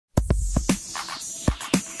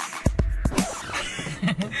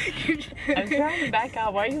I'm trying to back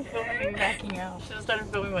out. Why are you filming me backing out? Should have started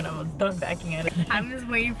filming when I was done backing out. I'm just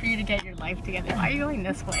waiting for you to get your life together. Why are you going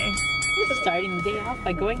this way? Starting the day off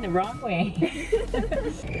by going the wrong way.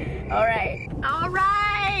 Alright.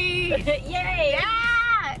 Alright! Yay!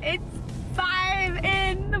 Yeah! It's 5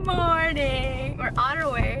 in the morning. We're on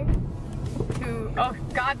our way to, oh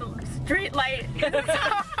god, the street light.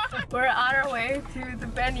 We're on our way to the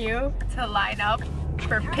venue to line up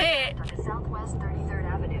for pit Southwest 33rd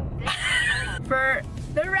Avenue. for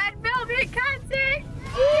the Red Velvet concert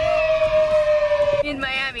in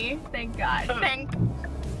Miami. Thank God. Thank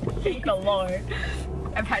the Lord.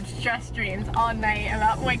 I've had stress dreams all night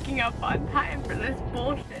about waking up on time for this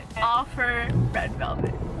bullshit. All for Red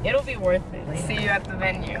Velvet. It'll be worth it. See you at the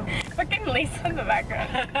venue. Fucking Lisa in the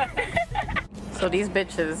background. So these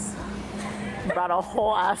bitches brought a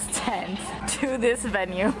whole ass tent to this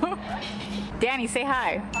venue. Danny, say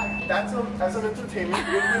hi. That's as an entertainment,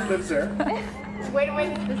 Win-Win lives there.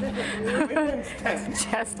 Win-win specifically. Win-Win's tent.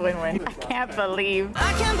 Just win-win. I can't believe.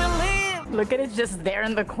 Look at it just there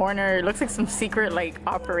in the corner. It looks like some secret like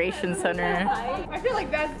operation center. I feel like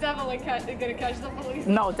that's definitely gonna catch the police.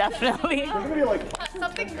 No, definitely. We're gonna be like,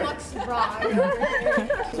 Something looks wrong.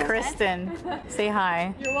 Kristen, say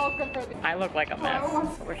hi. You're welcome for the I look like a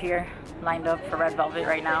mess. We're here, lined up for Red Velvet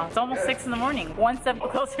right now. It's almost 6 in the morning. One step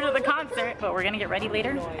closer to the concert, but we're gonna get ready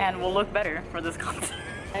later and we'll look better for this concert.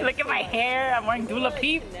 Look at my hair. I'm wearing Dula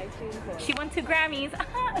Peep. She won 2 Grammys.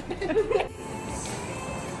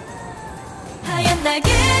 하얀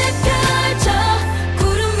날개 펼쳐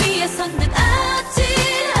구름 위에 선 듯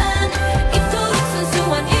아찔한 이토록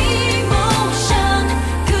순수한 emotion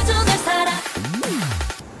그저 날 살아.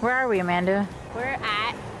 Where are we, Amanda? We're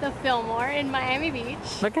at the Fillmore in Miami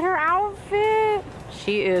Beach. Look at her outfit.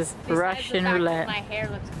 She is Besides Russian the fact roulette. that my hair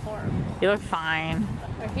looks horrible. You look fine.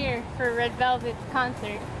 We're here for Red Velvet's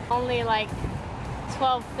concert. Only like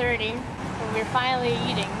 12:30, but we're finally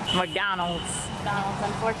eating McDonald's. McDonald's,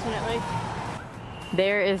 unfortunately.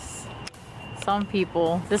 There is some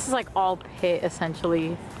people. This is like all pit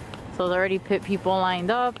essentially. So there's already pit people lined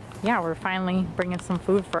up. Yeah, we're finally bringing some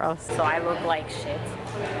food for us. So I look like shit,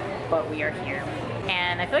 but we are here.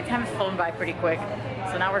 And I feel like time has flown by pretty quick.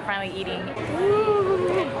 So now we're finally eating.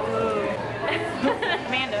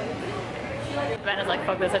 Amanda. Amanda's like,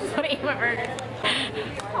 fuck this, I just want to eat my burger.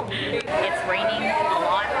 It's raining a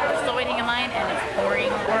lot. We're still waiting in line and it's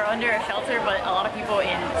pouring. We're under a shelter, but a lot of people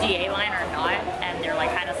in GA line are not, and they're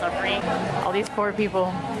like kind of suffering. All these poor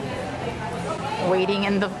people waiting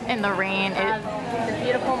in the rain. The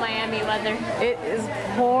beautiful Miami weather. It is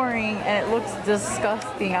pouring and it looks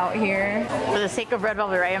disgusting out here. For the sake of Red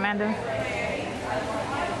Velvet, right, Amanda?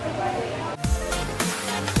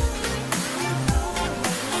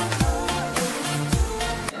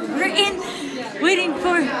 We're in, waiting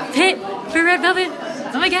for pit for Red Velvet.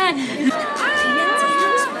 Oh my god.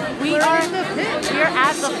 We are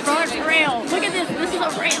at the front rail. Look at this. This is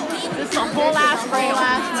a rail. This is a whole ass rail.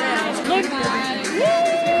 Look.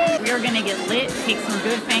 We are gonna get lit, take some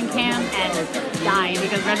good fan cam, and die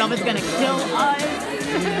because Red Velvet's gonna kill us.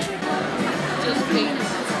 Just please.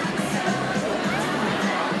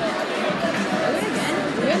 Do it again.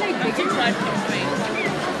 Do it like bigger.